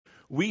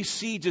we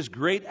see just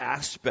great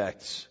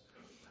aspects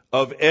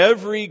of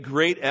every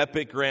great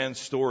epic grand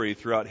story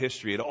throughout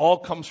history. It all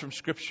comes from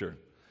Scripture,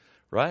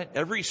 right?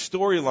 Every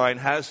storyline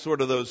has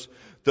sort of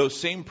those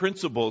same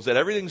principles, that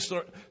everything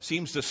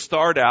seems to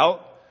start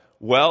out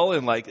well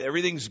and like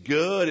everything's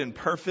good and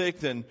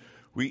perfect, and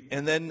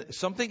then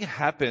something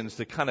happens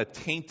to kind of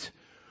taint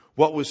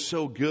what was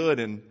so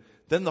good, and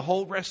then the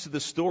whole rest of the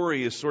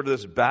story is sort of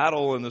this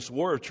battle and this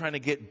war of trying to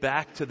get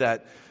back to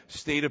that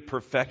state of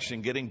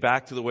perfection, getting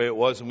back to the way it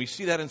was. And we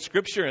see that in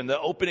Scripture in the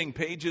opening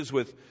pages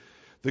with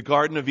the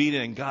Garden of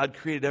Eden, and God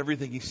created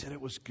everything. He said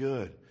it was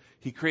good.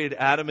 He created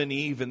Adam and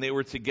Eve, and they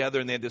were together,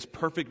 and they had this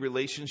perfect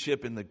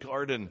relationship in the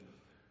garden.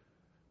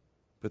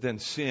 But then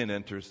sin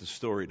enters the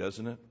story,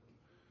 doesn't it?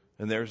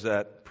 And there's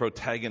that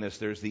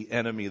protagonist, there's the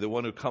enemy, the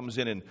one who comes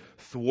in and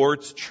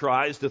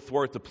tries to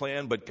thwart the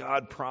plan, but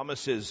God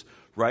promises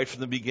right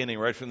from the beginning,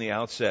 right from the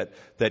outset,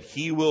 that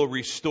He will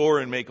restore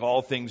and make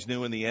all things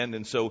new in the end.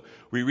 And so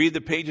we read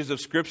the pages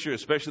of Scripture,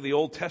 especially the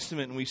Old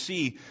Testament, and we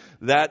see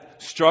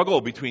that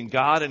struggle between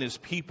God and His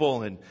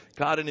people and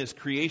God and His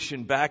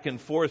creation back and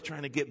forth,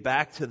 trying to get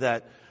back to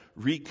that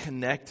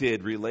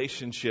reconnected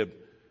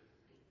relationship.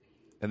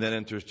 And then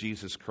enters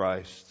Jesus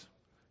Christ.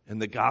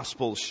 And the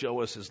Gospels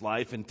show us His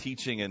life and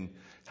teaching and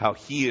how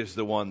He is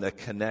the one that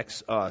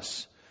connects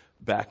us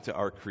back to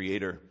our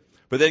Creator.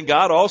 But then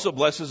God also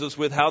blesses us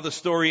with how the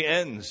story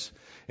ends.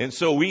 And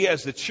so we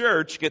as the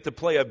church get to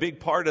play a big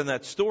part in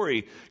that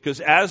story, because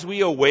as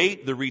we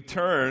await the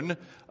return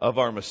of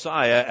our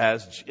Messiah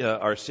as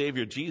our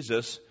Savior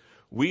Jesus,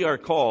 we are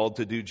called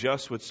to do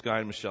just what Sky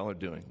and Michelle are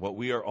doing, what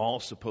we are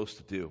all supposed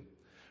to do,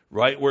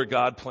 right where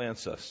God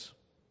plants us.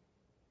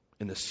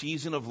 In the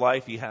season of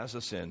life He has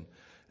us in,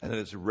 and that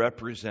is to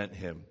represent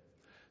Him,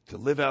 to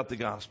live out the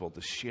gospel,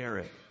 to share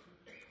it.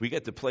 We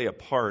get to play a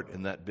part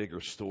in that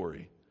bigger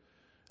story.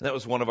 And that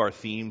was one of our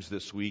themes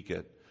this week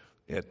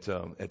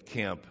at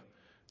camp.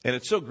 And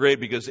it's so great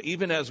because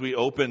even as we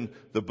open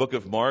the book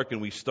of Mark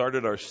and we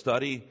started our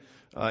study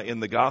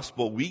in the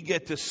gospel, we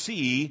get to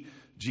see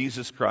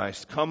Jesus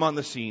Christ come on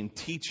the scene,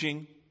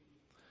 teaching,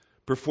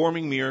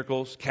 performing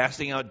miracles,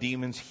 casting out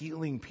demons,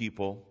 healing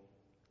people,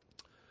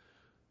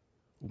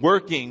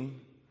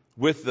 working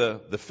with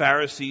the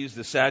Pharisees,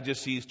 the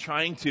Sadducees,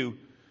 trying to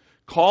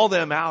call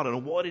them out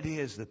on what it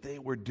is that they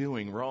were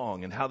doing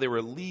wrong and how they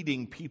were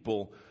leading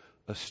people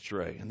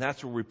astray. And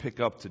that's where we pick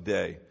up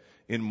today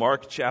in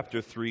Mark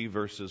chapter 3,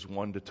 verses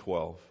 1 to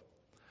 12.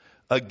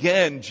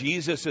 Again,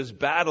 Jesus is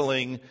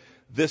battling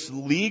this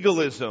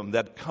legalism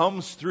that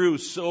comes through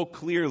so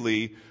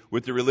clearly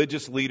with the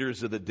religious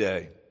leaders of the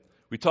day.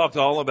 We talked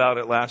all about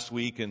it last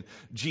week, and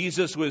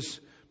Jesus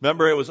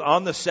remember, it was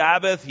on the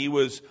Sabbath. He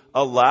was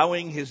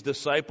allowing His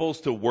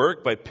disciples to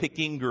work by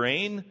picking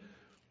grain.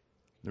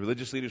 The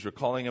religious leaders were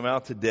calling Him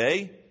out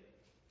today.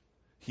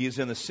 He is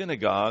in the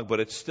synagogue, but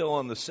it's still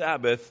on the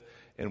Sabbath.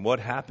 And what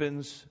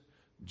happens?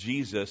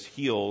 Jesus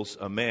heals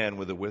a man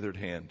with a withered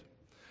hand.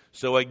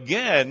 So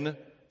again,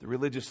 the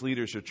religious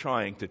leaders are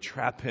trying to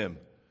trap Him,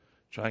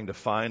 trying to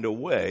find a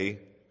way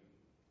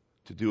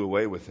to do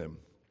away with Him.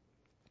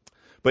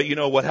 But you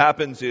know what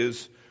happens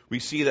is, we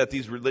see that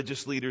these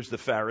religious leaders, the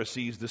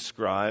Pharisees, the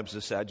scribes,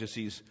 the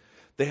Sadducees,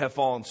 they have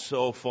fallen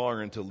so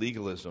far into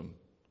legalism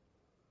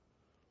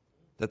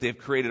that they've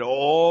created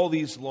all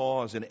these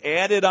laws and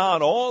added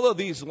on all of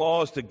these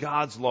laws to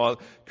God's law,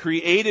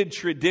 created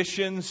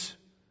traditions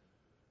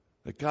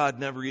that God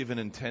never even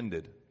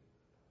intended,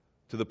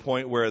 to the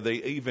point where they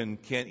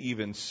can't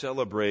even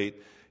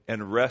celebrate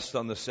and rest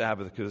on the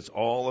Sabbath because it's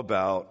all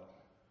about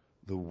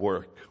the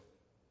work.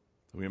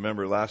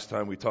 Remember last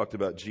time we talked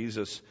about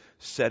Jesus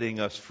setting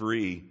us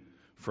free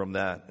from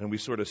that. And we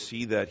sort of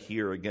see that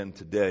here again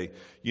today.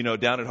 You know,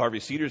 down at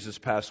Harvey Cedars this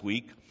past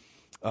week,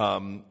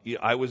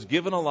 I was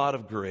given a lot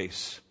of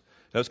grace.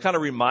 I was kind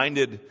of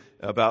reminded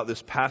about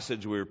this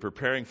passage we were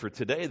preparing for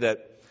today,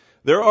 that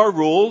there are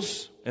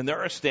rules and there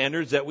are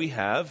standards that we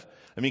have.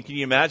 I mean, can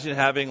you imagine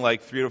having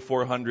like 300 to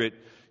 400,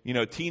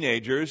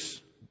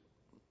 teenagers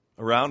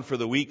around for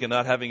the week and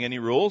not having any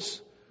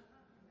rules?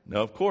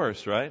 No, of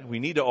course, right? We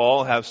need to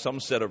all have some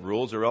set of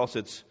rules, or else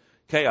it's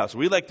chaos.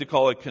 We like to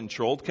call it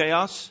controlled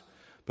chaos,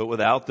 but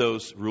without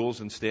those rules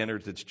and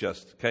standards, it's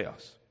just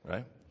chaos,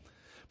 right?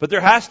 But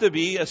there has to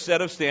be a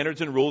set of standards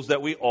and rules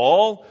that we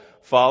all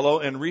follow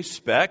and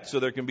respect, so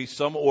there can be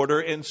some order,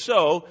 and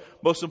so,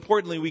 most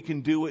importantly, we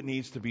can do what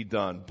needs to be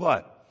done.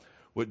 But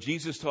what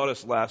Jesus taught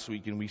us last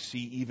week, and we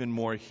see even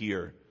more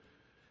here,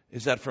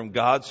 is that from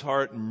God's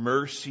heart,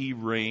 mercy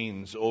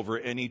reigns over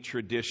any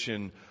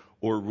tradition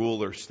or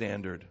rule or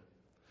standard.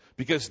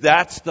 Because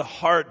that's the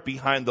heart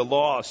behind the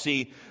law.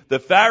 See, the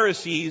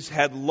Pharisees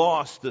had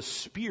lost the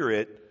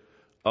spirit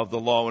of the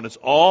law, and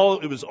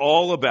it was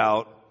all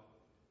about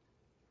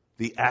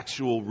the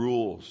actual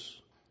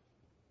rules.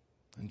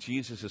 And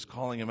Jesus is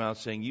calling them out,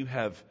 saying, you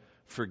have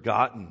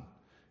forgotten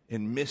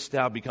and missed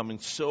out, becoming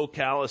so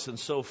callous and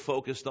so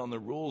focused on the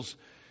rules.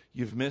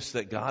 You've missed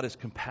that God is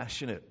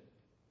compassionate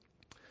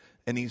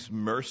and He's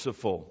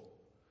merciful.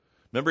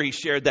 Remember, he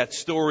shared that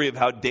story of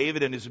how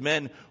David and his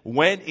men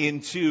went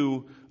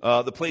into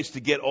the place to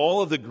get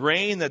all of the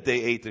grain that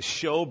they ate, the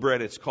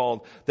showbread it's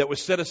called, that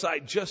was set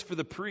aside just for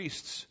the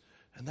priests.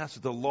 And that's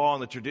what the law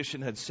and the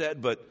tradition had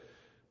said, but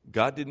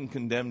God didn't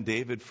condemn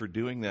David for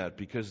doing that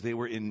because they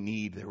were in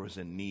need. There was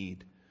a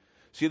need.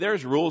 See,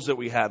 there's rules that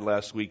we had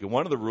last week, and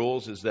one of the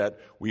rules is that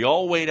we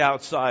all wait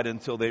outside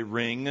until they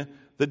ring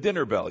the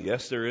dinner bell.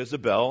 Yes, there is a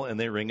bell, and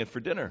they ring it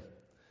for dinner.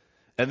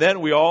 And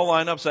then we all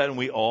line up outside and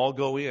we all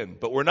go in.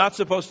 But we're not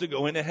supposed to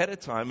go in ahead of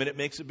time, and it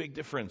makes a big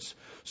difference.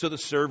 So the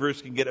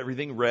servers can get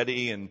everything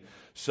ready, and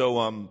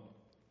so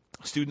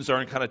students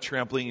aren't kind of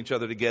trampling each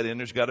other to get in.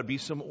 There's got to be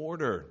some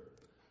order.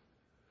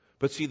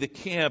 But see, the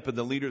camp and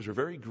the leaders were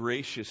very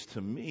gracious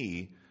to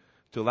me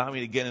to allow me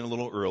to get in a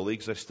little early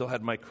because I still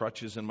had my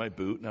crutches and my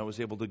boot, and I was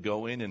able to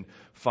go in and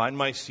find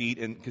my seat.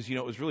 And because,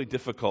 it was really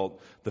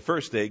difficult the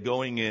first day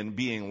going in,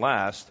 being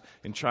last,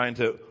 and trying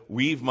to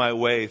weave my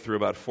way through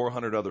about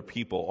 400 other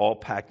people all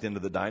packed into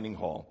the dining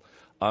hall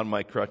on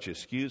my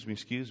crutches. Excuse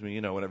me,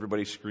 when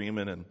everybody's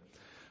screaming. And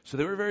so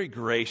they were very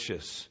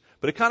gracious.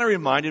 But it kind of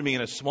reminded me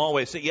in a small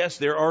way, say, yes,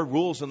 there are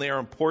rules and they are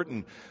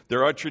important.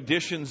 There are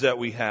traditions that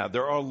we have.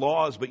 There are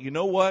laws. But you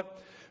know what?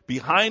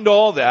 Behind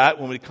all that,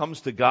 when it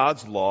comes to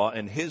God's law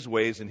and His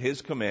ways and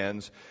His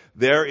commands,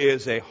 there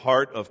is a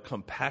heart of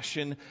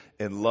compassion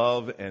and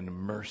love and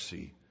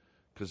mercy.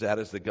 Because that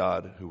is the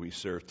God who we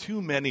serve.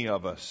 Too many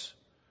of us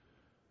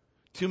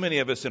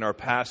in our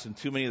past and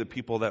too many of the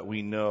people that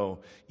we know,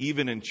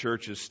 even in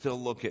churches, still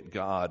look at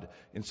God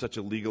in such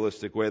a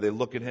legalistic way. They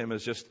look at Him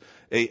as just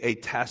a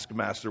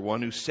taskmaster,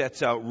 one who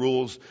sets out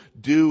rules.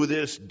 Do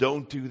this,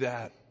 don't do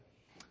that.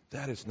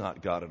 That is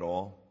not God at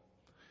all.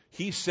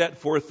 He set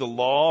forth the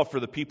law for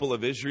the people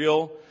of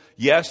Israel,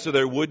 yes, so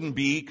there wouldn't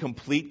be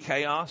complete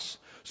chaos,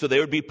 so they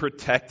would be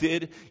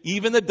protected.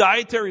 Even the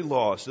dietary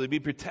law, so they'd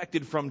be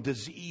protected from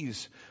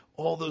disease.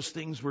 All those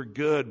things were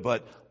good,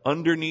 but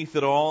underneath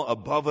it all,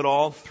 above it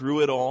all,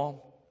 through it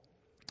all,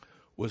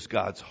 was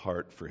God's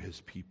heart for His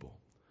people.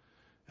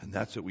 And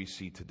that's what we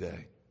see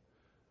today.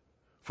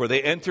 For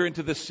they enter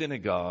into the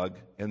synagogue,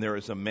 and there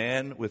is a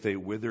man with a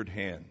withered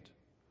hand.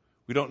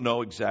 We don't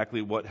know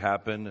exactly what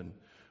happened, and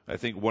I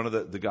think one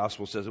of the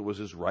gospel says it was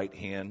his right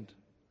hand.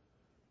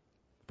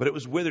 But it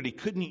was withered. He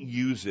couldn't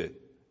use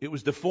it. It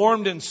was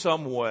deformed in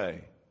some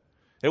way.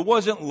 It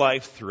wasn't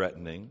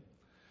life-threatening.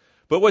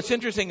 But what's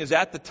interesting is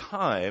at the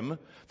time,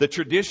 the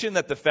tradition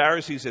that the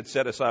Pharisees had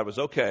set aside was,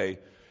 okay,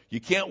 you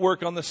can't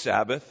work on the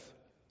Sabbath.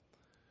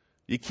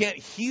 You can't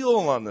heal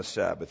on the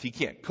Sabbath. You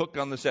can't cook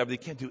on the Sabbath. You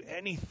can't do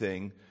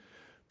anything.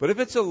 But if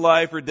it's a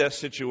life or death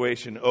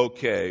situation,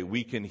 okay,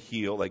 we can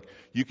heal. Like,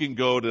 you can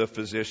go to a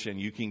physician,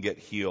 you can get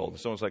healed.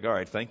 Someone's like, all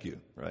right, thank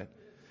you, right?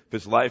 If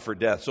it's life or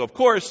death. So, of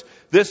course,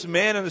 this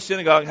man in the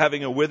synagogue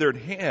having a withered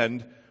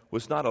hand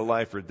was not a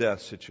life or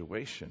death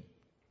situation.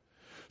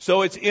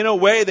 So it's in a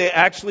way they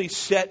actually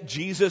set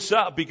Jesus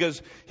up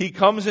because He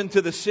comes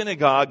into the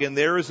synagogue and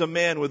there is a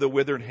man with a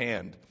withered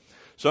hand.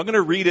 So I'm going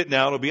to read it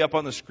now. It'll be up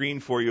on the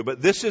screen for you.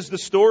 But this is the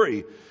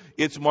story.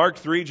 It's Mark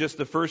 3, just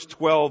the first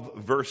 12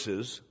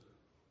 verses.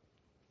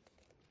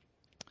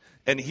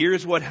 And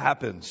here's what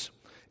happens.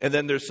 And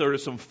then there's sort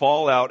of some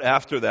fallout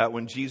after that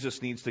when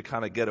Jesus needs to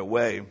kind of get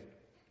away,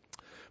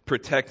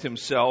 protect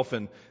Himself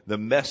and the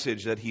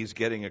message that He's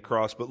getting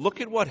across. But look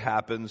at what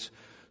happens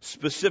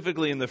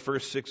specifically in the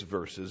first 6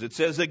 verses. It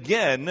says,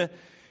 again,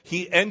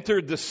 He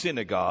entered the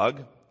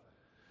synagogue,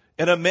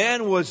 and a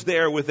man was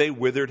there with a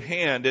withered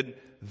hand, and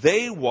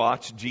they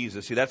watched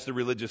Jesus. See, that's the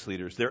religious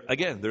leaders. They're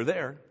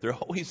there. They're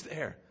always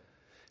there.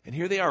 And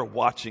here they are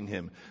watching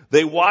Him.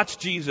 They watched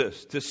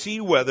Jesus to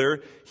see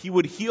whether He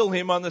would heal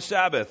him on the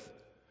Sabbath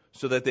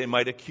so that they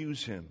might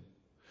accuse Him.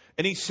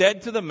 And He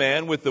said to the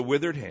man with the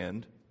withered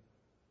hand,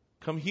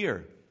 come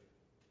here.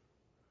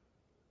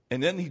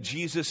 And then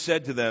Jesus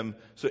said to them,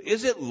 so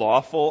is it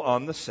lawful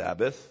on the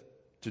Sabbath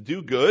to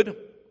do good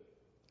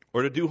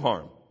or to do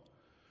harm?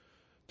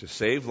 To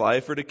save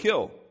life or to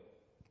kill?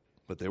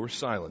 But they were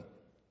silent.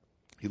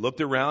 He looked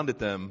around at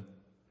them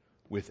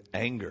with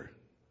anger,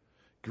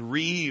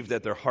 grieved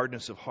at their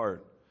hardness of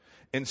heart,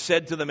 and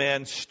said to the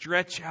man,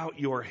 stretch out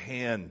your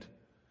hand.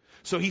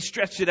 So he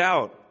stretched it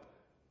out,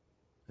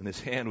 and his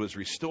hand was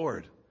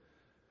restored.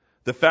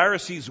 The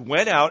Pharisees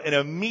went out, and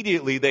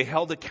immediately they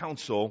held a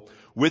council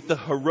with the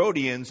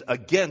Herodians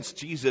against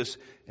Jesus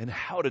and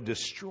how to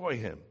destroy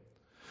Him.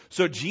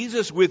 So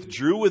Jesus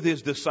withdrew with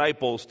His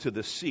disciples to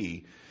the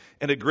sea,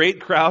 and a great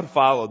crowd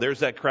followed.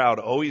 There's that crowd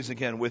always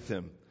again with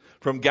Him.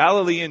 From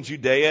Galilee and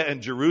Judea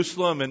and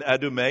Jerusalem and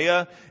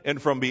Idumea, and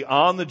from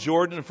beyond the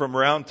Jordan, from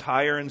around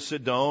Tyre and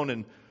Sidon.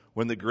 And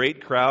when the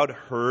great crowd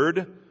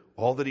heard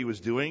all that He was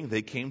doing,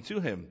 they came to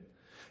Him.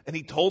 And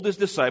He told His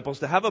disciples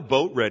to have a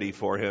boat ready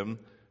for Him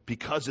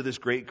because of this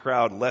great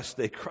crowd, lest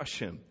they crush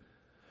Him.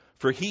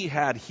 For He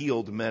had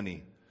healed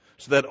many,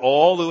 so that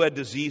all who had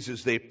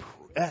diseases, they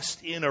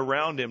pressed in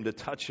around Him to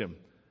touch Him.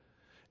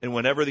 And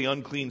whenever the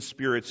unclean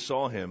spirits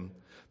saw Him,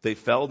 they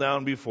fell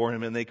down before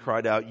Him and they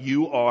cried out,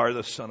 you are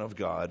the Son of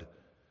God.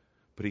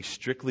 but he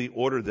strictly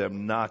ordered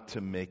them not to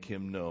make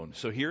him known.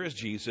 So here is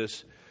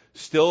Jesus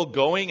still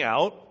going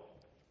out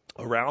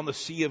around the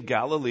Sea of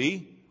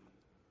Galilee,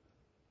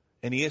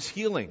 and he is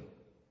healing.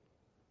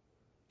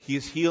 He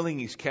is healing.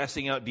 He's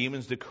casting out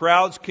demons. The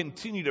crowds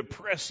continue to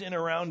press in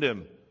around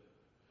him.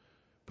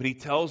 But he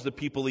tells the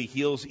people he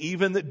heals,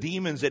 even the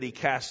demons that he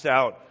casts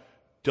out,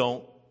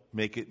 don't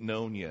make it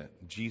known yet.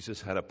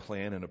 Jesus had a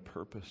plan and a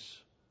purpose.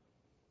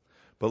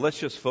 But let's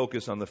just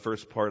focus on the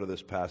first part of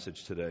this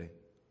passage today.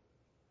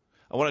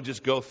 I want to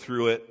just go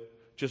through it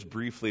just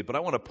briefly, but I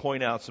want to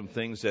point out some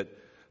things that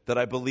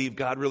I believe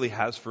God really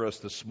has for us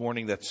this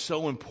morning that's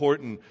so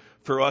important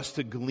for us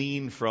to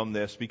glean from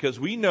this, because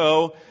we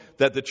know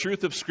that the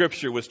truth of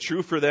Scripture was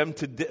true for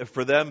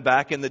them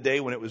back in the day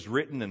when it was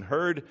written and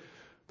heard,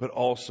 but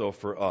also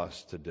for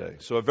us today.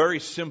 So a very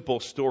simple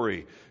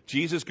story.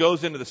 Jesus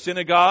goes into the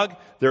synagogue.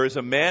 There is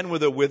a man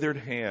with a withered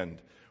hand.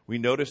 We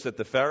notice that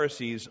the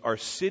Pharisees are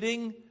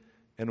sitting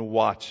and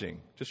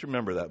watching. Just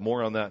remember that.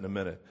 More on that in a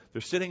minute.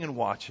 They're sitting and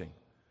watching.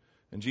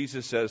 And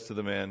Jesus says to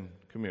the man,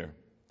 come here.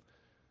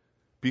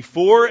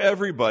 Before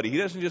everybody, he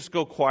doesn't just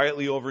go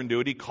quietly over and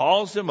do it. He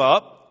calls him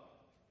up.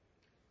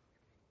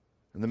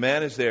 And the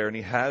man is there, and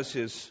he has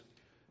his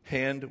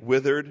hand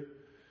withered.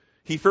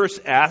 He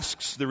first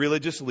asks the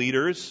religious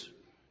leaders.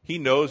 He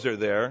knows they're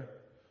there.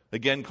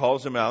 Again,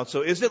 calls them out.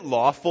 So is it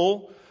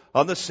lawful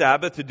on the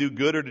Sabbath to do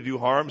good or to do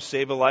harm,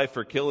 save a life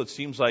or kill? It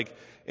seems like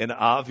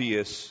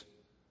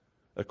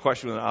a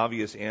question with an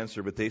obvious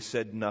answer, but they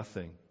said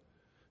nothing.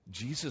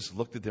 Jesus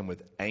looked at them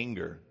with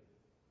anger.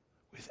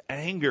 With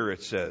anger,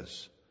 it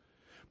says.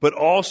 But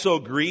also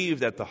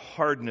grieved at the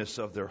hardness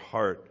of their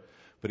heart.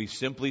 But he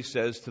simply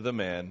says to the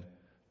man,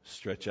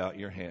 stretch out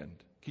your hand.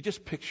 Can you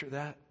just picture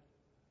that?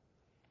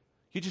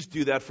 Can you just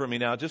do that for me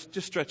now?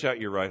 Just stretch out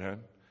your right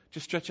hand.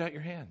 Just stretch out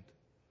your hand.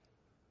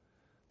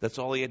 That's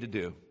all he had to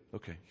do.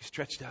 Okay, he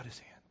stretched out his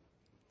hand.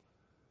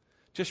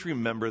 Just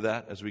remember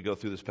that as we go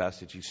through this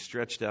passage. He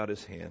stretched out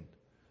his hand.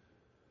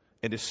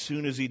 And as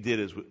soon as he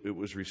did, it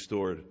was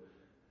restored.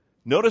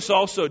 Notice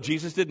also,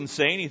 Jesus didn't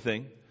say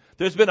anything.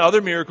 There's been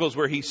other miracles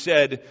where he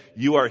said,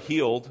 you are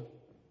healed.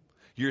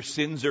 Your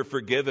sins are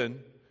forgiven.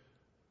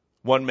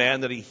 One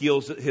man that he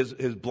heals his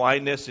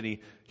blindness, and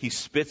he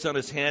spits on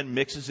his hand,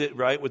 mixes it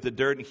right with the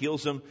dirt and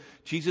heals him.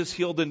 Jesus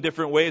healed in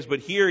different ways,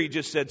 but here he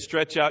just said,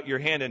 stretch out your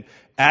hand. And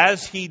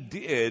as he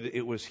did,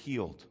 it was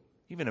healed.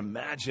 Even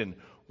imagine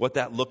what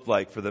that looked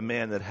like for the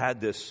man that had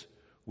this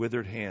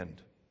withered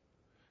hand.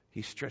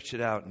 He stretched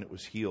it out and it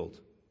was healed.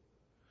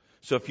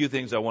 So a few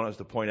things I want us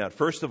to point out.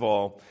 First of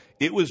all,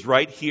 it was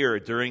right here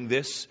during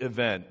this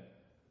event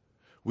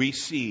we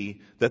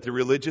see that the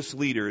religious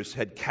leaders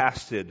had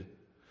casted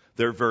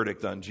their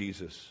verdict on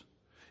Jesus.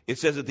 It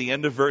says at the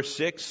end of verse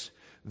 6,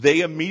 they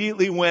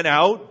immediately went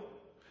out.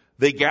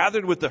 They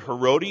gathered with the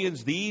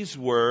Herodians. These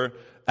were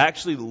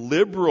actually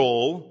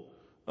liberal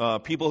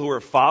people who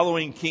were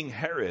following King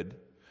Herod,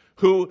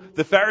 who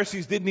the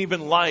Pharisees didn't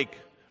even like.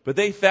 But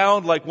they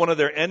found like one of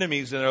their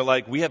enemies, and they're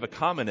like, we have a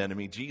common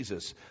enemy,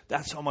 Jesus.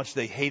 That's how much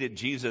they hated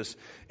Jesus.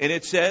 And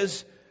it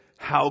says,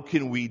 how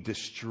can we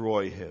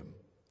destroy him?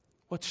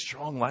 What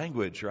strong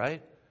language,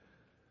 right?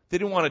 They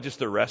didn't want to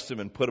just arrest him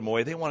and put him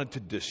away. They wanted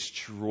to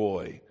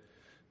destroy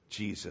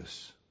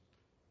Jesus.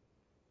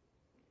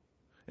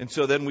 And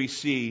so then we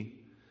see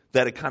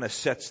that it kind of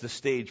sets the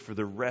stage for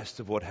the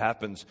rest of what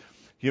happens.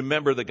 You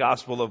remember the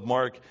Gospel of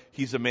Mark,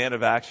 he's a man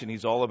of action.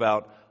 He's all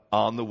about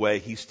on the way.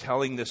 He's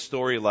telling this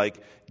story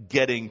like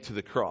getting to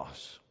the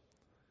cross.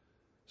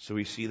 So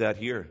we see that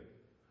here.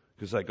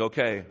 Because like,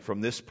 okay,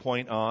 from this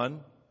point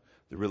on,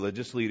 the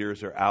religious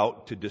leaders are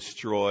out to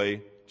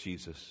destroy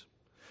Jesus.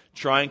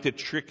 Trying to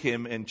trick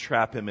him and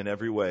trap him in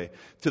every way.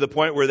 To the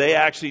point where they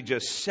actually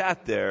just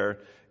sat there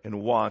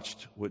and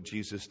watched what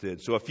Jesus did.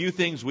 So a few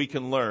things we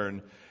can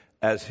learn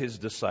as his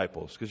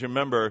disciples. Because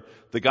remember,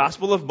 the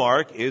Gospel of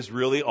Mark is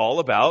really all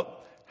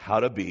about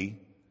how to be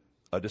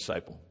a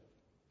disciple.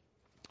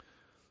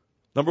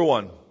 Number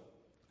one,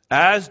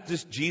 as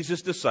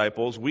Jesus'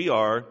 disciples, we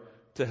are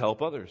to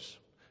help others.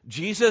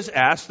 Jesus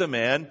asked the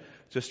man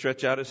to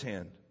stretch out his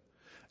hand.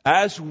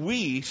 As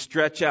we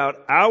stretch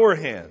out our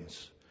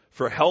hands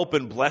for help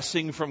and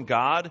blessing from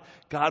God,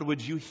 God,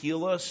 would you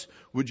heal us?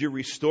 Would you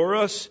restore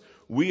us?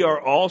 We are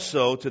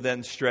also to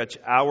then stretch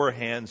our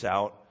hands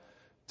out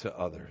to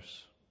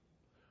others.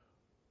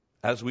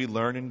 As we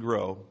learn and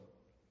grow,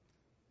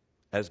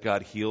 as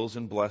God heals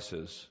and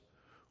blesses,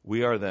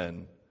 we are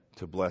then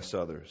to bless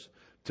others,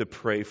 to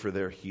pray for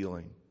their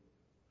healing.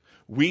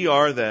 We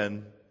are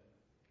then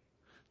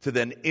to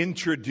then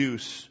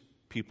introduce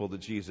people to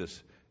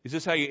Jesus. Is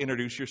this how you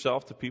introduce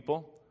yourself to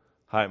people?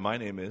 Hi, my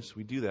name is.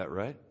 We do that,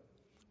 right?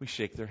 We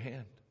shake their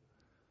hand.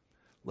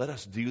 Let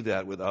us do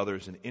that with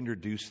others and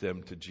introduce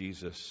them to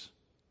Jesus.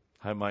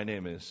 Hi, my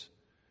name is.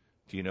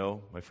 Do you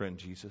know my friend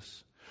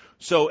Jesus?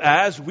 So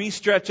as we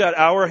stretch out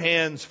our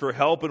hands for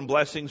help and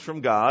blessings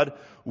from God,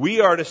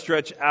 we are to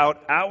stretch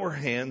out our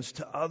hands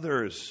to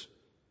others.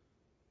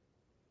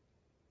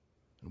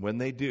 And when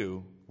they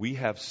do, we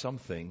have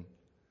something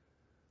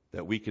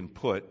that we can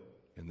put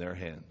in their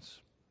hands.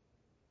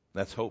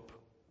 That's hope.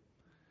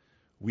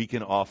 We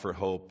can offer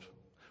hope.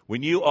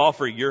 When you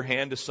offer your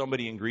hand to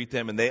somebody and greet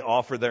them and they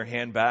offer their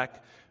hand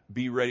back,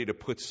 be ready to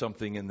put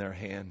something in their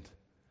hand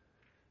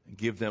and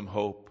give them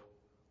hope.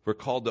 We're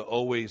called to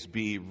always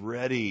be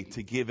ready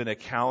to give an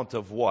account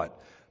of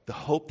what? The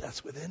hope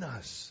that's within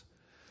us.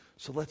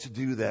 So let's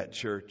do that,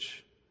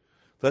 church.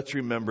 Let's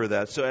remember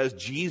that. So as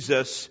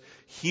Jesus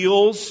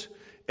heals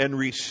and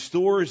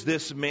restores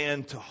this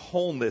man to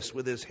wholeness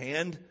with his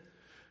hand,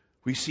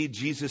 we see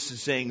Jesus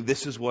is saying,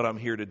 this is what I'm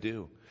here to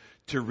do.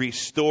 To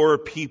restore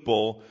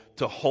people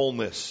to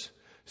wholeness.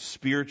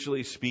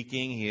 Spiritually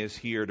speaking, he is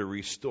here to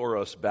restore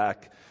us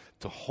back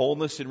to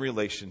wholeness in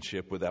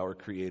relationship with our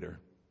Creator.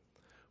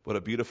 What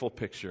a beautiful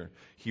picture.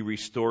 He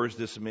restores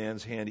this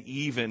man's hand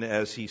even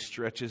as he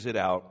stretches it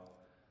out.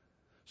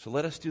 So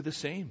let us do the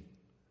same.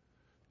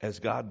 As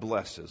God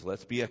blesses,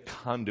 let's be a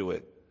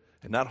conduit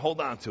and not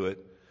hold on to it,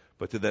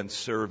 but to then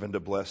serve and to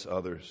bless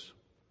others.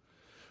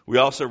 We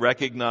also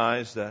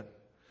recognize that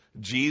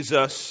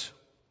Jesus,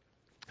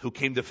 who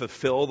came to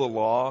fulfill the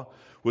law,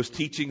 was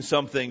teaching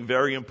something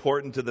very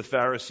important to the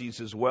Pharisees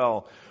as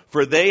well.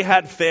 For they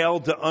had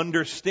failed to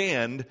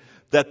understand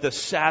that the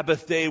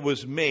Sabbath day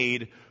was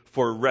made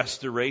for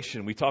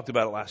restoration. We talked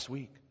about it last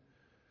week.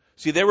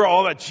 See, they were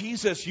all about,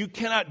 Jesus, you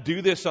cannot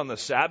do this on the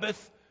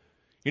Sabbath.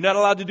 You're not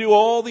allowed to do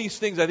all these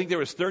things. I think there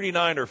was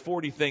 39 or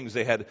 40 things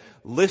they had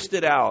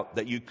listed out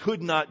that you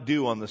could not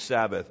do on the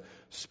Sabbath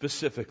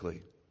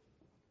specifically.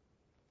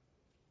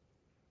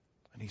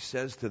 And he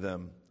says to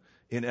them,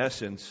 in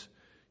essence,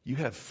 you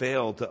have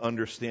failed to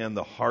understand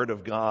the heart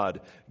of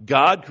God.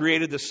 God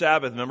created the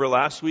Sabbath. Remember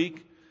last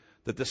week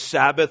that the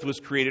Sabbath was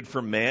created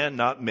for man,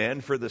 not man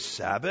for the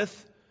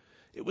Sabbath?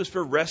 It was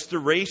for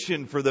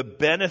restoration, for the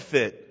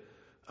benefit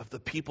of the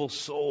people's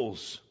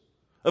souls.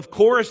 Of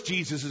course,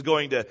 Jesus is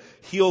going to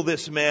heal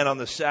this man on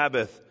the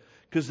Sabbath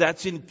because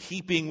that's in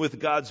keeping with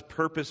God's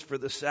purpose for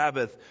the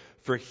Sabbath,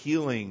 for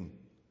healing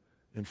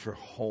and for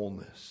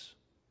wholeness.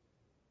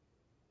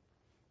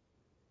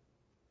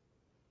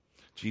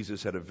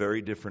 Jesus had a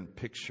very different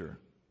picture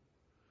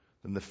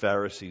than the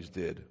Pharisees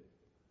did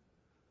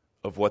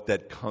of what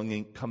that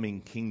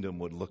coming kingdom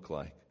would look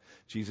like.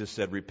 Jesus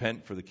said,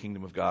 repent, for the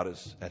kingdom of God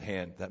is at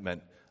hand. That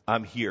meant,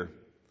 I'm here.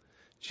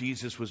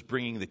 Jesus was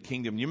bringing the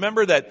kingdom. You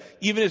remember that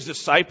even his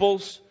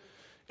disciples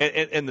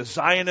and the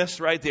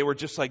Zionists, right? They were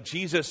just like,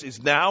 Jesus,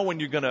 is now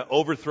when you're going to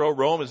overthrow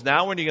Rome? Is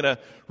now when you're going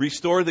to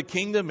restore the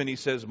kingdom? And he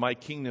says, my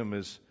kingdom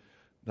is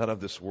not of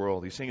this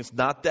world. He's saying it's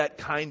not that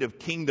kind of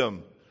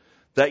kingdom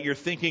that you're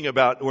thinking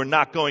about. We're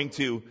not going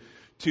to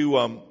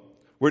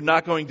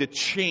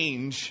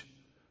change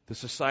the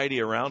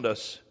society around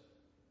us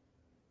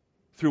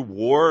through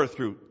war or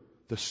through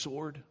the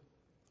sword.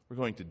 We're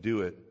going to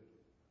do it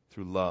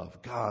through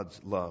love,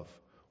 God's love,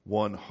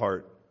 one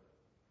heart,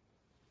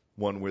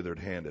 one withered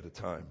hand at a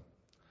time.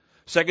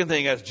 Second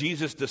thing, as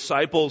Jesus'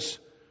 disciples,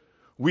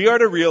 we are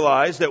to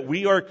realize that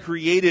we are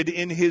created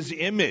in His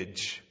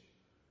image.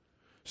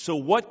 So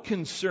what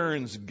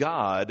concerns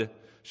God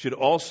should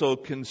also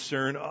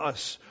concern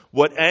us.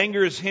 What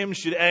angers Him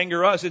should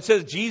anger us. It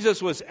says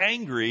Jesus was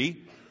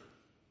angry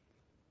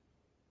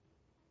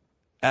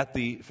at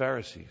the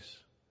Pharisees.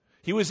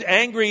 He was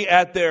angry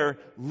at their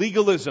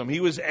legalism. He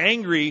was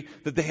angry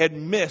that they had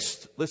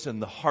missed, listen,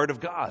 the heart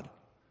of God.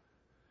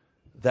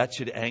 That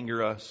should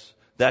anger us.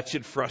 That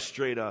should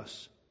frustrate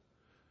us.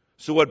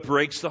 So what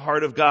breaks the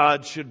heart of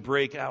God should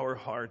break our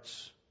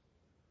hearts.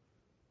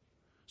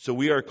 So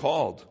we are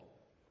called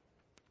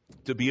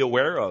to be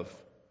aware of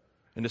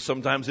and to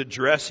sometimes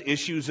address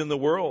issues in the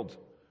world,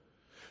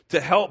 to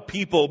help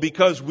people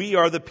because we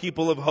are the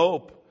people of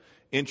hope,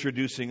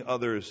 introducing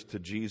others to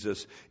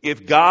Jesus.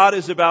 If God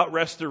is about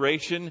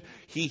restoration,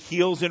 He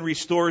heals and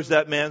restores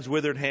that man's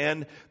withered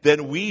hand,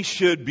 then we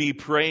should be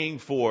praying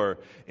for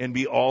and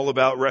be all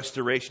about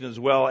restoration as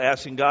well,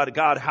 asking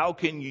God, how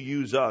can you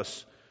use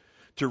us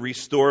to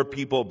restore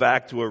people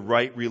back to a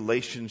right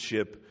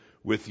relationship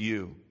with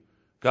you?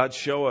 God,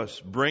 show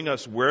us, bring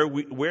us,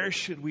 where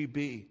should we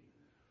be?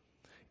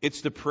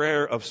 It's the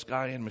prayer of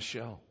Sky and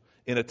Michelle.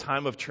 In a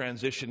time of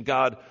transition,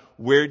 God,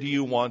 where do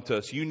you want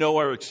us? You know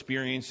our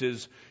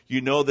experiences.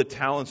 You know the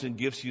talents and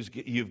gifts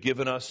you've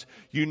given us.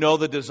 You know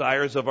the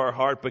desires of our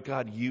heart. But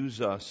God,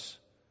 use us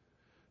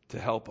to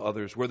help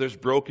others. Where there's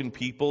broken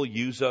people,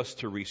 use us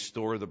to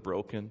restore the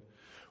broken.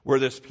 Where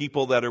there's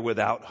people that are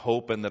without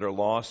hope and that are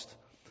lost,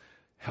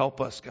 help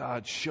us,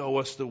 God. Show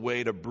us the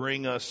way to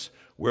bring us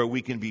where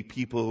we can be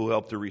people who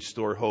help to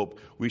restore hope.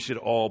 We should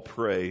all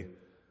pray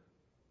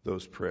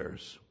those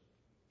prayers.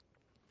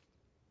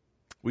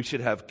 We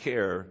should have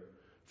care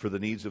for the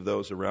needs of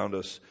those around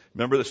us.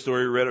 Remember the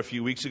story we read a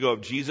few weeks ago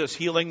of Jesus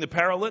healing the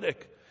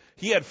paralytic?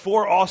 He had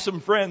 4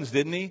 awesome friends,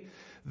 didn't he?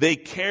 They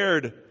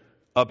cared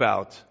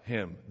about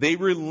him. They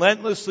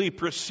relentlessly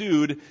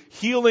pursued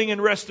healing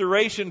and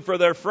restoration for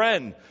their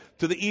friend,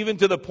 even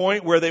to the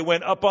point where they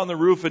went up on the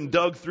roof and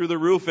dug through the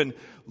roof and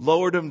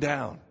lowered him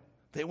down.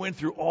 They went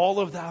through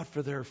all of that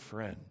for their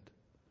friend.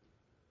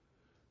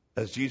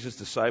 As Jesus'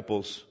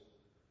 disciples,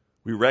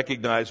 We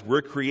recognize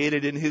we're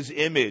created in His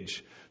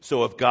image.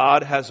 So if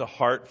God has a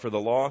heart for the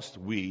lost,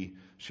 we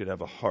should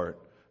have a heart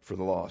for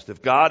the lost.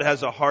 If God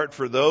has a heart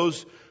for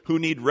those who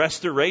need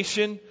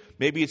restoration,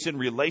 maybe it's in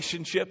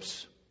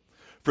relationships.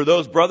 For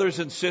those brothers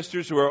and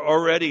sisters who are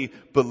already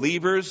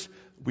believers,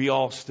 we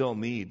all still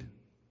need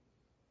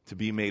to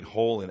be made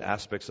whole in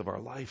aspects of our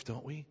life,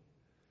 don't we?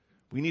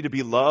 We need to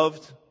be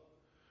loved.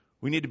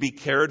 We need to be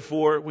cared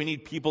for. We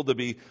need people to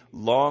be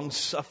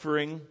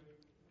long-suffering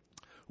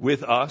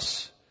with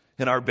us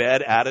in our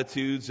bad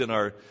attitudes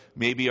and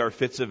maybe our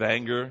fits of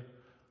anger,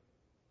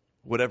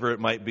 whatever it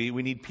might be.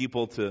 We need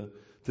people to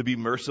be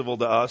merciful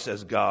to us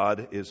as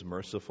God is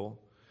merciful.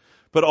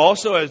 But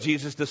also as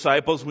Jesus'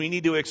 disciples, we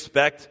need to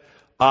expect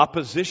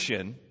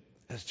opposition,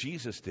 as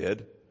Jesus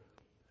did,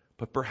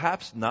 but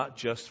perhaps not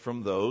just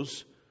from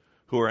those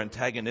who are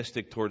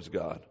antagonistic towards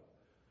God.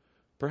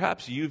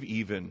 Perhaps you've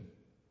even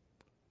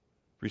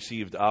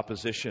received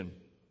opposition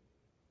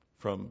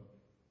from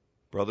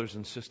brothers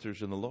and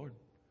sisters in the Lord.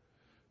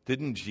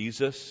 Didn't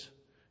Jesus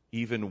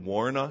even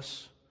warn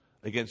us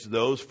against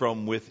those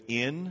from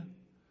within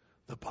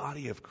the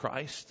body of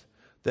Christ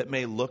that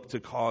may look to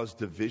cause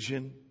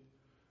division?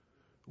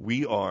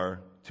 We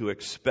are to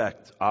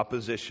expect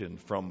opposition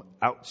from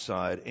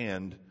outside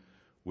and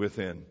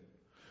within.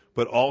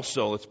 But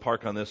also, let's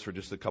park on this for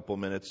just a couple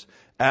minutes.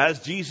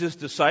 As Jesus'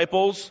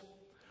 disciples,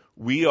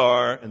 we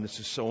are, and this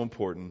is so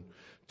important,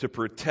 to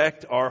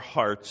protect our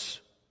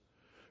hearts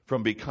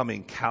from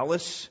becoming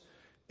callous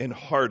and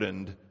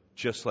hardened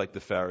just like the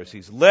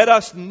Pharisees. Let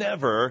us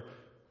never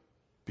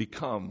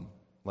become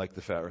like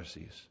the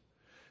Pharisees.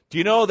 Do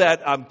you know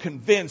that I'm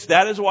convinced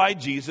that is why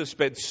Jesus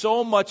spent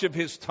so much of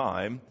His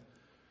time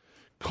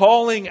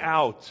calling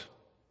out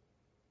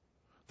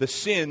the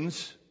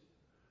sins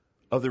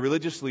of the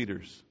religious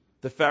leaders,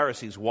 the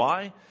Pharisees.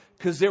 Why?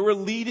 Because they were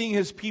leading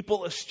His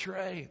people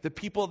astray, the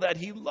people that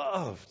He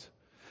loved.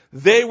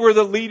 They were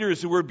the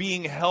leaders who were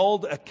being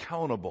held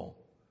accountable.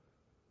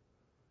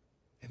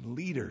 And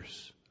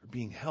leaders are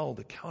being held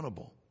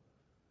accountable.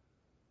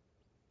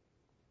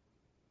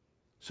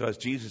 So as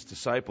Jesus'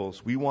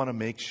 disciples, we want to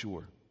make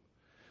sure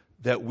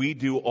that we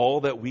do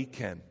all that we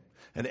can,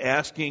 and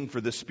asking for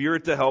the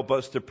Spirit to help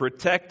us to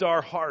protect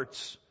our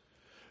hearts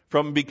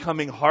from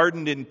becoming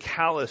hardened and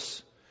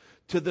callous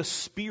to the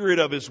Spirit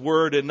of His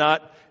Word, and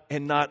not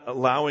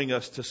allowing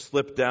us to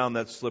slip down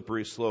that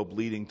slippery slope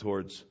leading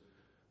towards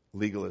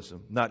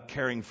legalism, not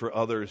caring for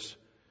others,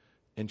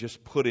 and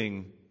just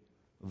putting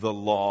the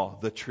law,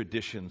 the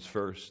traditions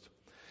first.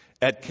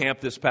 At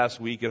camp this past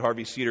week at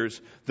Harvey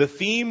Cedars, the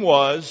theme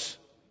was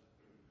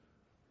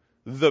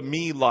the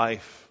me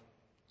life.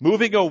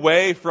 Moving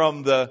away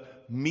from the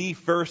me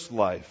first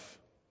life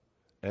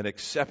and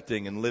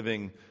accepting and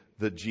living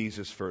the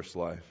Jesus first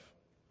life.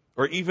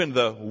 Or even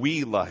the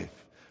we life,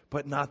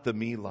 but not the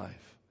me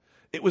life.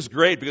 It was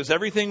great because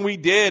everything we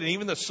did, and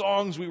even the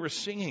songs we were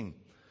singing,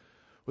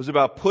 was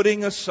about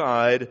putting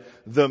aside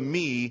the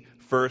me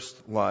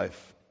first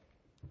life.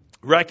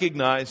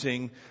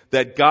 Recognizing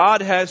that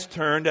God has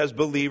turned, as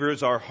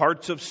believers, our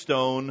hearts of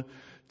stone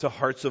to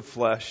hearts of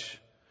flesh,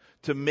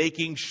 to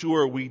making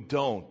sure we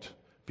don't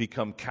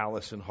become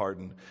callous and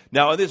hardened.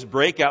 Now, in this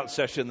breakout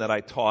session that I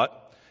taught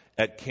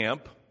at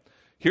camp,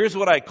 here's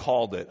what I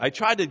called it. I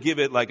tried to give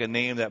it like a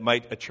name that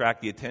might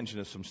attract the attention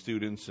of some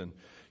students, and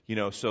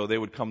so they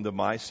would come to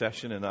my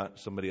session and not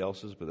somebody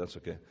else's, but that's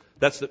okay.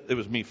 It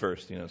was me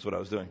first, that's what I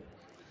was doing.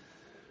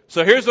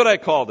 So here's what I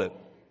called it.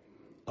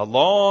 A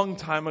long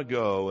time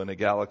ago in a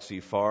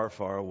galaxy far,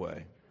 far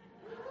away.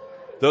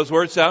 Those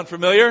words sound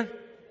familiar?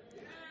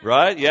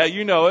 Right? Yeah,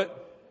 you know it.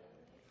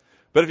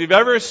 But if you've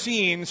ever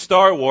seen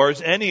Star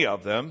Wars, any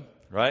of them,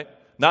 right?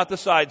 Not the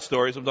side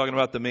stories, I'm talking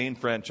about the main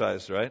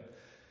franchise, right?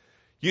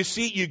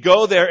 You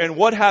go there, and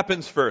what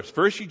happens first?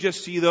 First you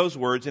just see those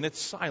words, and it's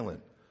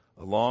silent.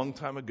 A long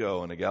time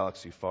ago in a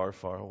galaxy far,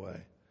 far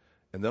away.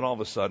 And then all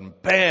of a sudden,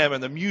 bam,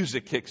 and the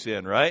music kicks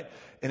in, right?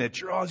 And it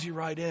draws you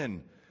right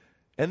in.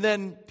 And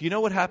then, do you know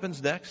what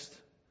happens next?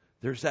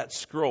 There's that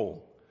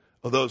scroll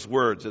of those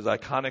words, this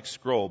iconic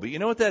scroll. But you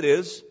know what that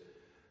is?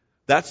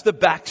 That's the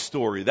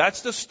backstory.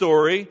 That's the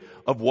story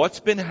of what's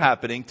been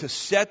happening to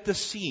set the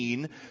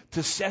scene,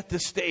 to set the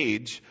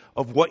stage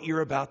of what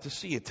you're about to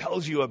see. It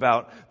tells you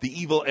about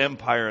the evil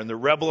empire and the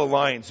rebel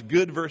alliance,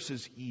 good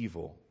versus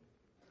evil.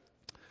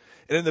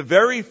 And in the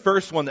very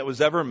first one that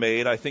was ever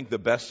made, I think the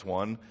best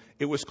one,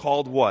 it was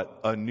called what?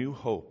 A New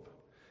Hope.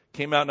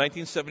 Came out in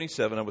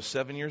 1977. I was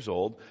 7 years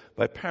old.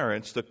 My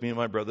parents took me and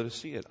my brother to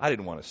see it. I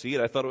didn't want to see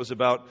it. I thought it was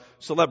about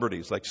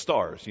celebrities, like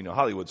stars,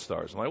 Hollywood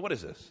stars. I'm like, what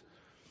is this?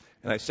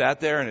 And I sat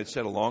there, and it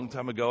said a long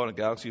time ago in a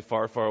galaxy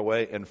far, far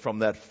away. And from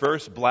that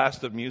first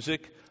blast of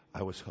music,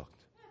 I was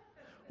hooked.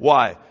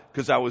 Why?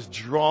 Because I was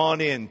drawn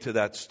into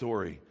that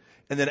story.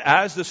 And then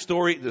as the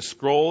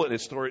scroll, and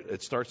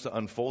it starts to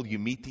unfold, you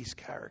meet these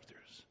characters.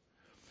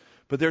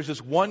 But there's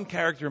this one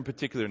character in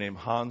particular named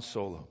Han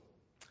Solo.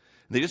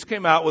 And they just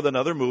came out with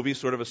another movie,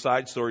 sort of a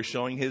side story,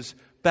 showing his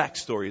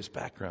backstory, his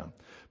background.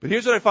 But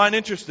here's what I find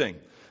interesting.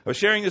 I was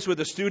sharing this with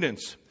the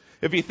students.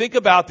 If you think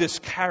about this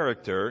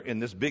character in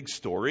this big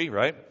story,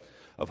 right,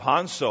 of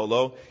Han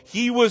Solo,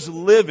 he was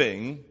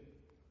living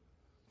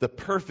the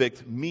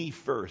perfect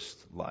me-first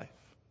life.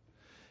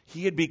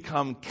 He had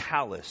become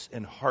callous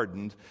and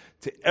hardened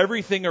to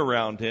everything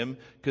around him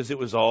because it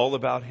was all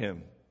about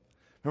him.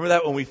 Remember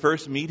that when we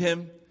first meet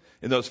him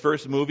in those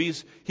first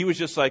movies? He was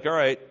just like, all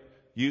right,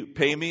 you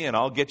pay me and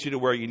I'll get you to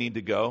where you need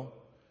to go.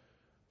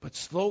 But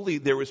slowly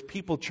there was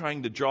people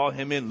trying to draw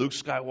him in, Luke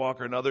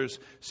Skywalker and others,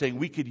 saying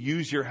we could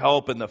use your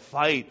help in the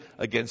fight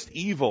against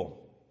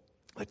evil.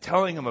 Like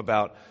telling him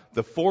about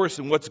the force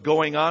and what's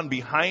going on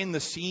behind the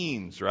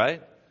scenes,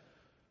 right?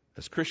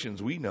 As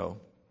Christians, we know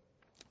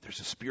there's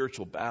a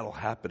spiritual battle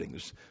happening.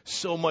 There's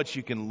so much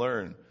you can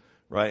learn,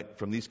 right,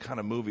 from these kind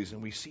of movies.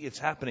 And we see it's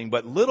happening.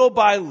 But little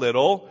by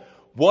little,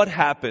 what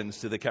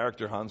happens to the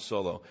character Han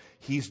Solo?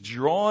 He's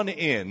drawn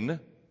in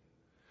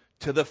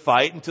to the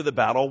fight and to the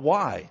battle.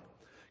 Why?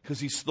 Because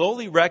he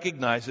slowly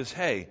recognizes,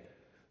 hey,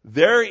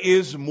 there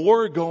is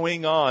more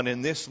going on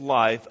in this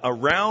life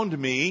around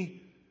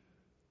me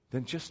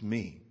than just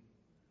me.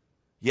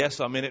 Yes,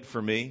 I'm in it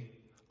for me.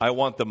 I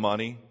want the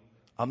money.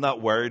 I'm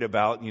not worried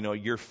about,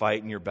 your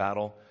fight and your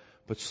battle.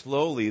 But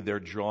slowly they're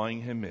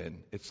drawing him in.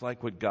 It's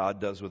like what God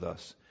does with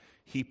us.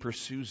 He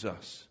pursues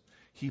us.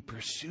 He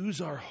pursues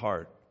our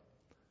heart.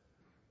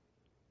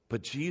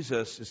 But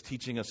Jesus is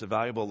teaching us a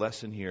valuable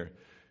lesson here.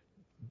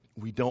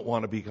 We don't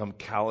want to become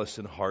callous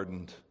and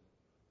hardened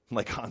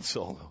like Han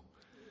Solo.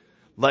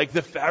 Like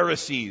the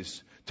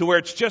Pharisees, to where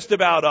it's just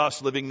about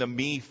us living the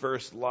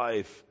me-first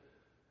life.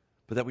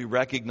 But that we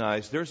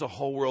recognize there's a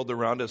whole world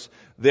around us.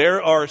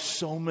 There are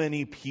so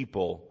many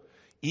people,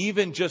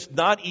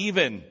 not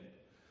even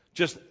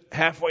just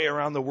halfway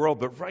around the world,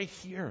 but right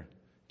here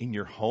in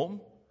your home,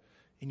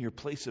 in your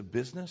place of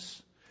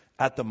business,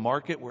 at the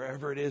market,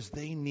 wherever it is,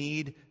 they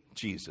need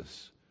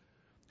Jesus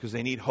because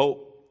they need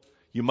hope.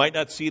 You might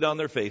not see it on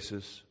their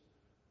faces,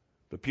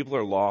 but people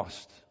are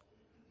lost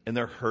and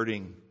they're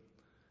hurting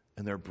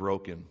and they're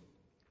broken.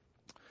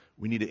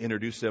 We need to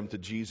introduce them to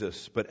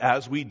Jesus. But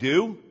as we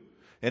do,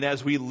 and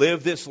as we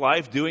live this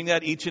life, doing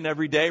that each and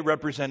every day,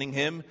 representing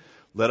Him,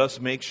 let us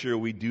make sure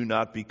we do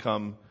not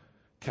become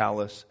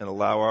callous and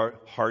allow our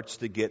hearts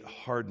to get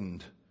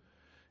hardened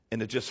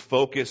and to just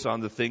focus on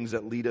the things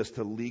that lead us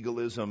to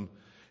legalism,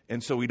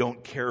 and so we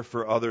don't care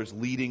for others,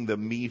 leading the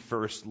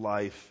me-first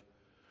life.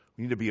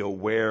 We need to be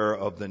aware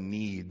of the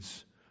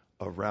needs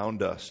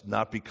around us,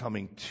 not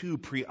becoming too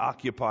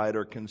preoccupied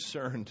or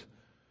concerned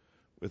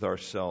with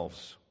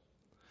ourselves.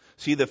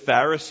 See, the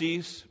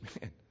Pharisees,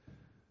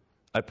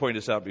 I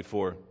pointed this out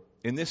before.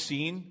 In this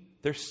scene,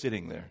 they're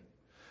sitting there.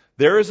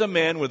 There is a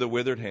man with a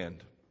withered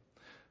hand.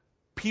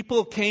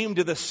 People came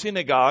to the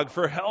synagogue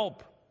for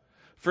help,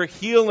 for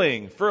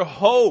healing, for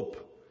hope.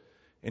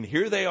 And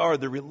here they are,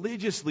 the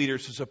religious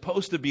leaders are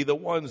supposed to be the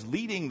ones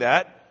leading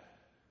that.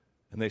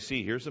 And they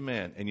see, here's a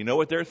man. And you know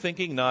what they're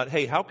thinking? Not,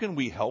 hey, how can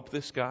we help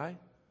this guy?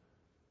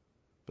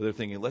 But they're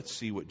thinking, let's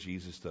see what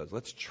Jesus does.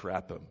 Let's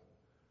trap him.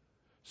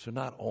 So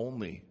not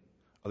only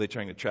are they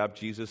trying to trap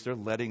Jesus, they're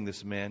letting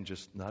this man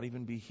just not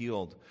even be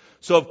healed.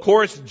 So of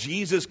course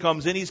Jesus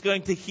comes in, he's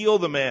going to heal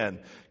the man.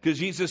 Because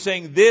Jesus is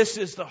saying this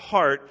is the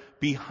heart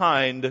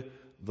behind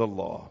the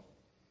law.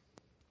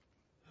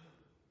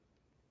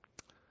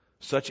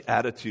 Such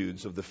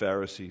attitudes of the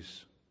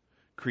Pharisees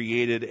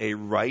created a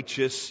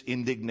righteous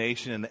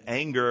indignation and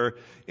anger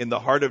in the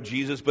heart of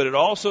Jesus, but it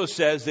also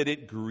says that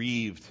it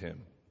grieved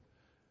him.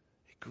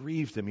 It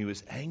grieved him. He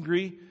was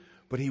angry,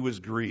 but he was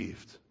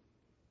grieved.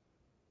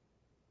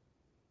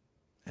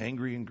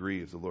 Angry and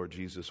grieved, the Lord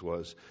Jesus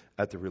was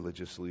at the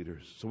religious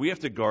leaders. So we have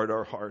to guard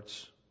our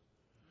hearts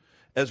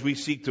as we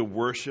seek to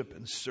worship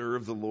and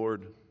serve the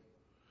Lord.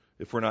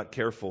 If we're not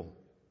careful,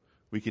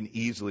 we can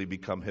easily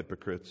become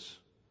hypocrites.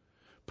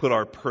 Put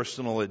our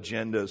personal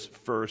agendas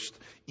first,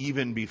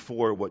 even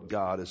before what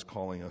God is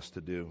calling us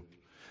to do. Do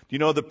you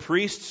know the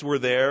priests were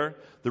there,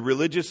 the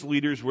religious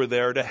leaders were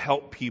there to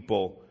help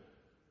people.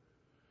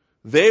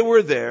 They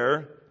were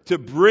there to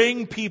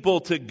bring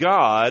people to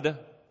God,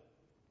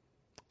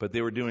 but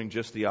they were doing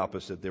just the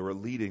opposite. They were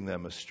leading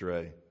them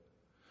astray.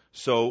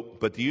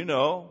 But do you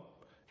know,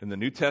 in the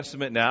New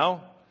Testament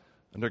now,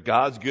 under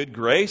God's good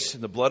grace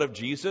and the blood of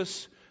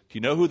Jesus, do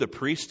you know who the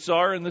priests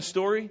are in this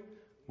story?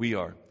 We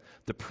are.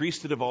 The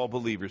priesthood of all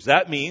believers.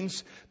 That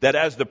means that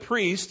as the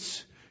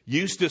priests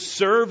used to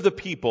serve the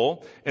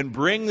people and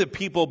bring the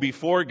people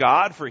before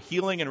God for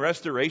healing and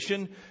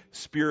restoration,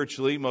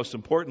 spiritually, most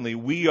importantly,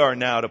 we are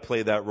now to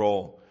play that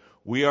role.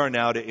 We are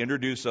now to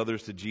introduce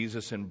others to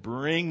Jesus and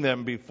bring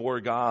them before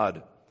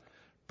God.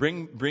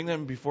 Bring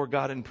them before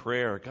God in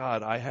prayer.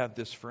 God, I have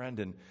this friend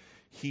and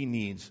he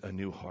needs a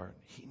new heart.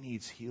 He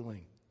needs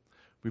healing.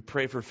 We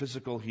pray for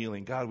physical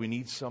healing. God, we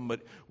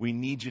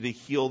need you to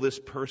heal this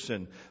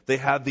person. They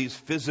have these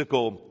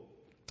physical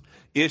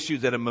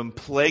issues that have been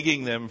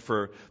plaguing them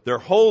for their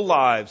whole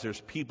lives.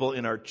 There's people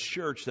in our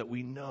church that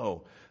we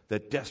know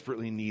that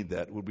desperately need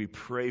that. Would we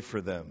pray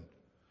for them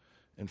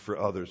and for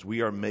others?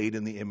 We are made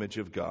in the image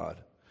of God.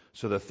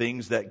 So the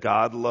things that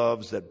God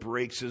loves, that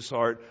breaks his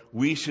heart,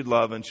 we should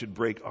love and should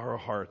break our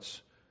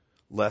hearts,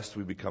 lest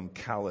we become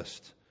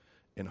calloused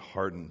and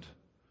hardened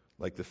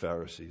like the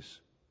Pharisees.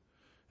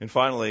 And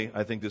finally,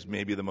 I think this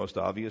may be the most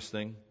obvious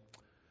thing.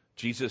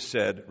 Jesus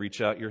said,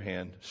 reach out your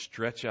hand,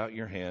 stretch out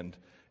your hand,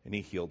 and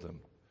he healed him.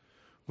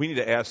 We need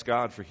to ask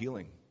God for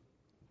healing.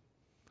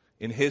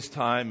 In his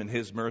time, in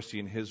his mercy,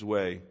 in his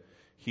way,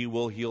 he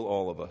will heal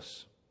all of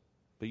us.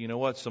 But you know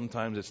what?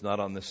 Sometimes it's not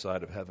on this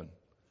side of heaven.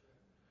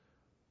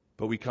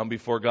 But we come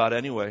before God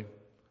anyway,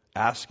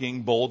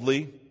 asking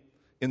boldly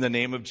in the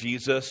name of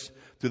Jesus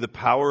through the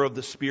power of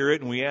the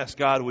Spirit. And we ask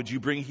God, would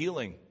you bring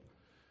healing?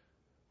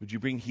 Would you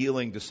bring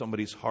healing to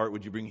somebody's heart?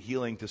 Would you bring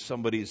healing to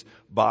somebody's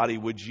body?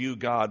 Would you,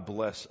 God,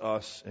 bless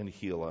us and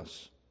heal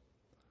us?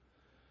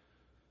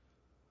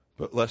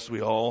 But lest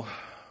we all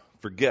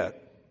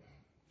forget,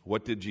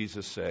 what did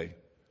Jesus say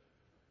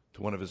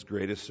to one of his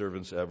greatest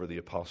servants ever, the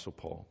Apostle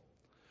Paul,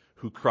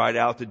 who cried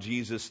out to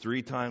Jesus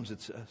 3 times,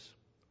 it says?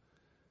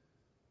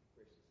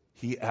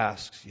 He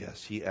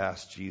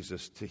asked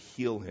Jesus to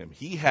heal him.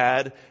 He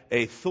had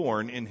a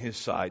thorn in his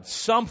side,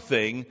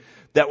 something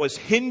that was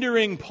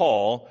hindering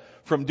Paul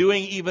from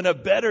doing even a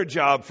better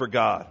job for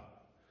God,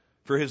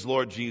 for his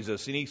Lord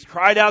Jesus. And he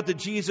cried out to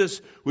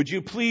Jesus, would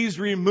you please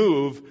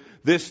remove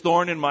this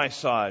thorn in my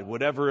side,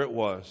 whatever it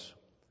was.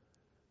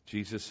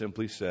 Jesus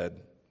simply said,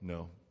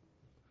 no.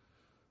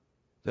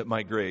 Let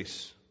my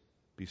grace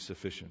be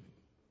sufficient.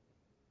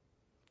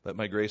 Let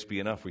my grace be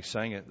enough. We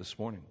sang it this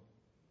morning.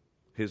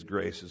 His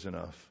grace is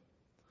enough.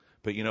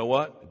 But you know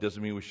what? It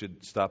doesn't mean we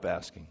should stop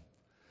asking.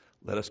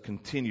 Let us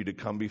continue to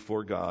come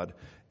before God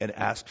and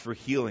ask for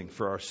healing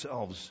for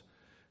ourselves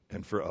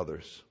and for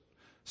others.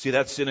 See,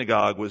 that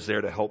synagogue was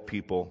there to help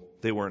people.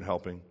 They weren't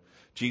helping.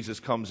 Jesus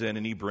comes in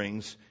and he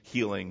brings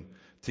healing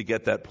to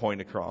get that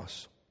point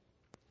across.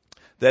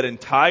 That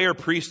entire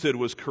priesthood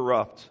was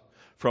corrupt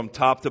from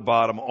top to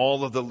bottom,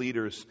 all of the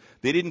leaders.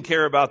 They didn't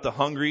care about the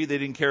hungry. They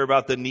didn't care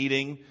about the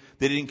needing.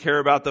 They didn't care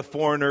about the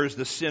foreigners,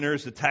 the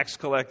sinners, the tax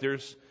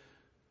collectors.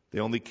 They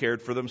only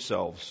cared for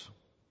themselves.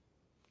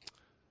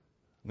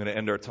 I'm going to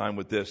end our time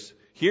with this.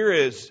 Here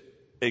is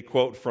a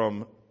quote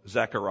from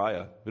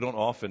Zechariah. We don't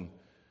often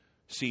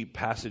see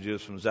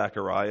passages from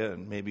Zechariah,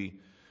 and maybe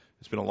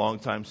it's been a long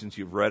time since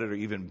you've read it or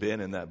even been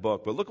in that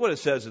book. But look what it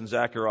says in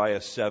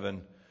Zechariah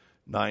 7,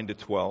 9 to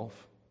 12.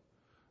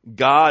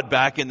 God,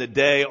 back in the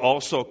day,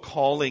 also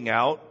calling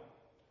out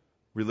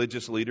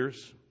religious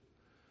leaders.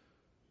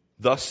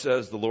 Thus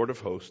says the Lord of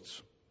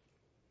hosts,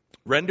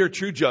 render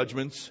true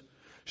judgments,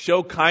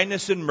 show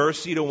kindness and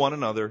mercy to one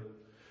another.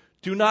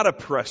 Do not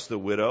oppress the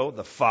widow,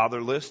 the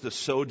fatherless, the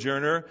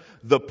sojourner,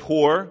 the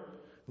poor.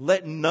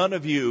 Let none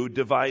of you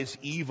devise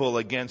evil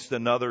against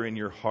another in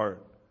your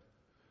heart.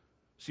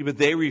 See, but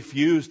they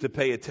refused to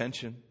pay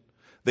attention.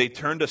 They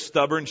turned a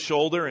stubborn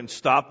shoulder and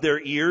stopped their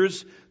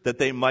ears that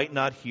they might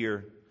not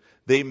hear.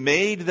 They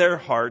made their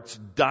hearts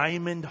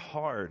diamond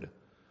hard,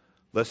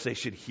 lest they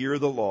should hear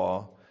the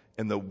law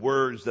and the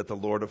words that the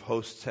Lord of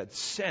hosts had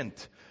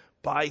sent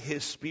by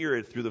his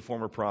Spirit through the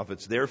former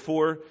prophets.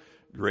 Therefore,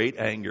 great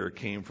anger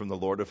came from the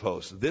Lord of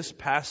hosts. This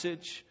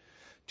passage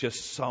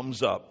just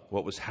sums up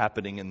what was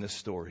happening in this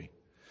story.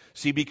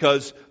 See,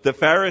 because the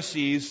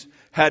Pharisees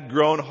had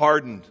grown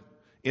hardened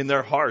in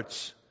their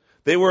hearts.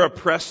 They were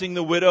oppressing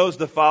the widows,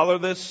 the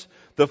fatherless,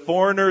 the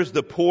foreigners,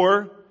 the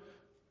poor.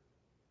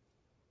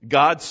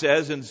 God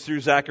says, and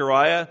through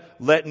Zechariah,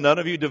 let none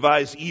of you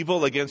devise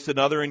evil against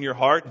another in your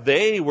heart.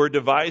 They were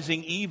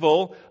devising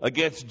evil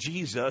against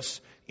Jesus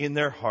in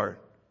their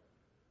heart.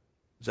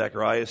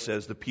 Zechariah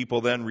says the people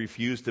then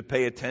refused to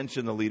pay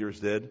attention, the leaders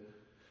did.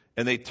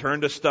 And they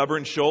turned a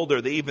stubborn shoulder.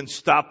 They even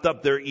stopped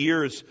up their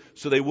ears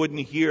so they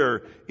wouldn't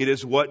hear. It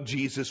is what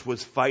Jesus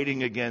was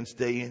fighting against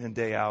day in and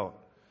day out.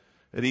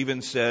 It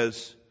even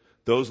says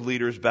those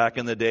leaders back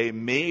in the day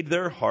made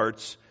their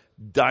hearts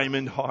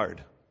diamond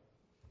hard,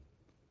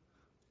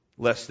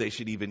 lest they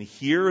should even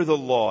hear the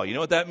law. You know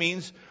what that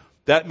means?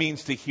 That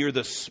means to hear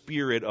the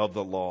spirit of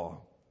the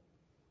law.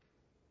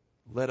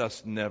 Let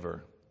us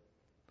never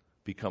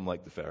become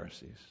like the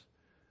Pharisees,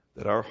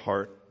 that our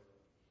heart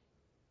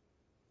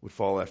would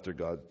fall after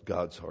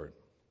God's heart.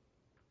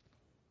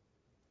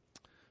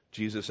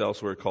 Jesus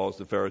elsewhere calls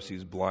the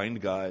Pharisees blind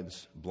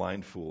guides,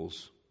 blind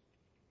fools.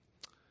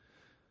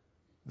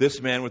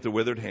 This man with the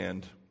withered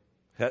hand,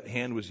 that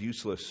hand was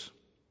useless.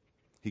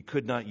 He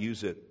could not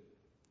use it.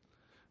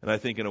 And I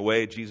think in a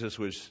way Jesus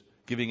was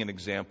giving an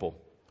example,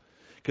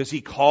 because he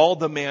called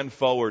the man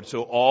forward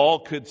so all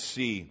could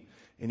see,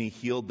 and he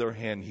healed their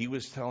hand. He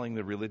was telling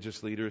the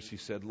religious leaders, he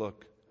said,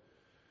 look,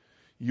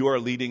 you are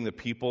leading the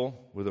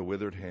people with a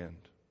withered hand.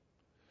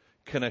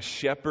 Can a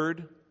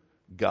shepherd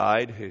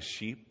guide his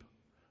sheep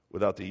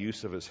without the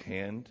use of his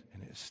hand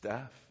and his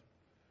staff?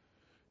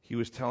 He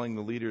was telling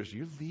the leaders,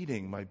 you're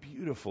leading my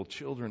beautiful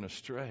children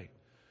astray.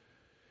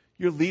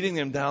 You're leading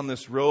them down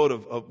this road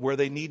of where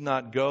they need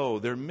not go.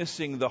 They're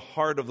missing the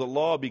heart of the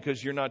law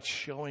because you're not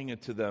showing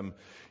it to them.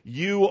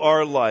 You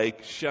are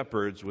like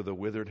shepherds with a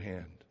withered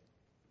hand.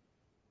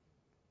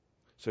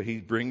 So he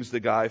brings the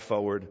guy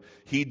forward.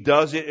 He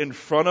does it in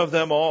front of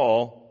them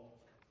all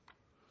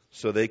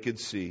so they could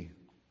see.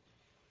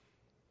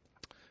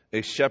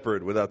 A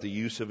shepherd without the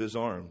use of his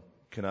arm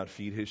cannot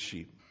feed his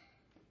sheep.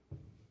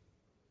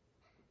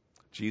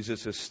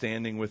 Jesus is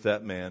standing with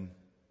that man,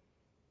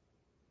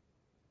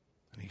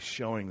 and he's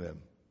showing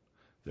them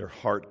their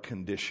heart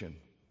condition.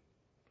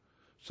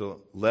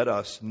 So let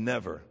us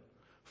never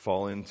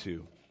fall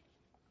into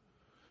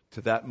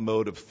that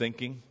mode of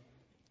thinking,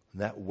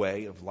 that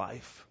way of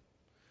life,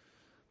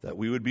 that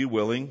we would be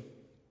willing,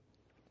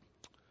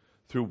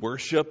 through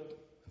worship,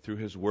 through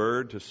his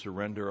word, to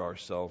surrender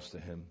ourselves to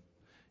him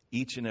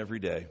each and every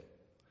day,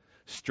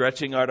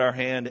 stretching out our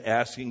hand,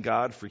 asking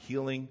God for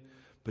healing,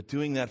 but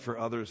doing that for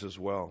others as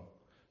well,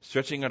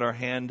 stretching out our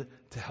hand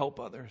to help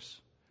others.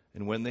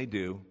 And when they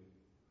do,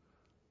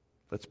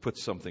 let's put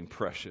something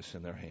precious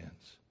in their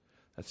hands.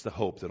 That's the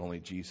hope that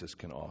only Jesus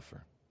can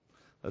offer.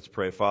 Let's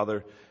pray.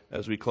 Father,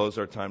 as we close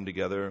our time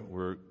together,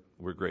 we're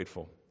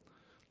grateful.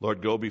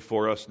 Lord, go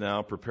before us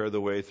now. Prepare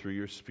the way through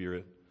your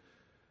Spirit.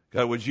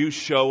 God, would you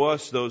show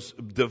us those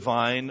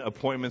divine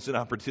appointments and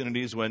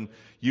opportunities when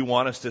you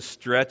want us to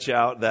stretch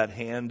out that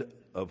hand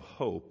of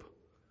hope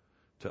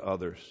to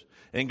others.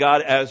 And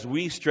God, as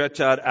we stretch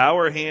out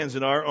our hands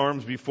and our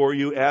arms before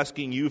you,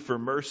 asking you for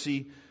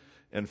mercy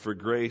and for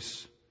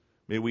grace,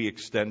 may we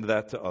extend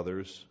that to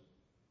others.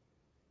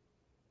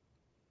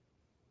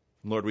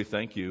 Lord, we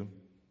thank you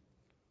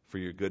for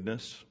your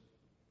goodness,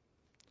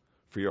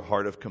 for your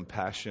heart of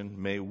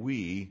compassion. May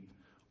we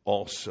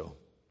also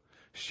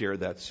share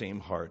that same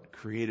heart,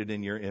 created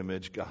in your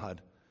image,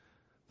 God,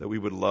 that we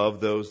would love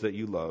those that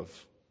you love,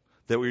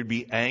 that we would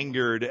be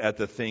angered at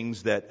the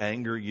things that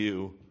anger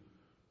you,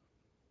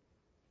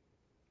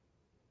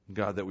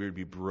 God, that we would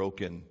be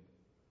broken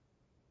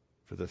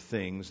for the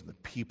things and the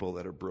people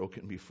that are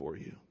broken before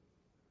you.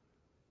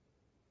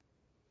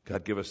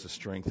 God, give us the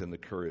strength and the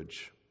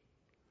courage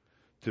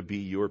to be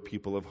your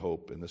people of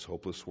hope in this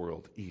hopeless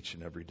world each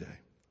and every day.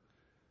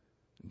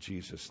 In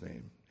Jesus'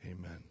 name,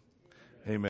 amen. Amen.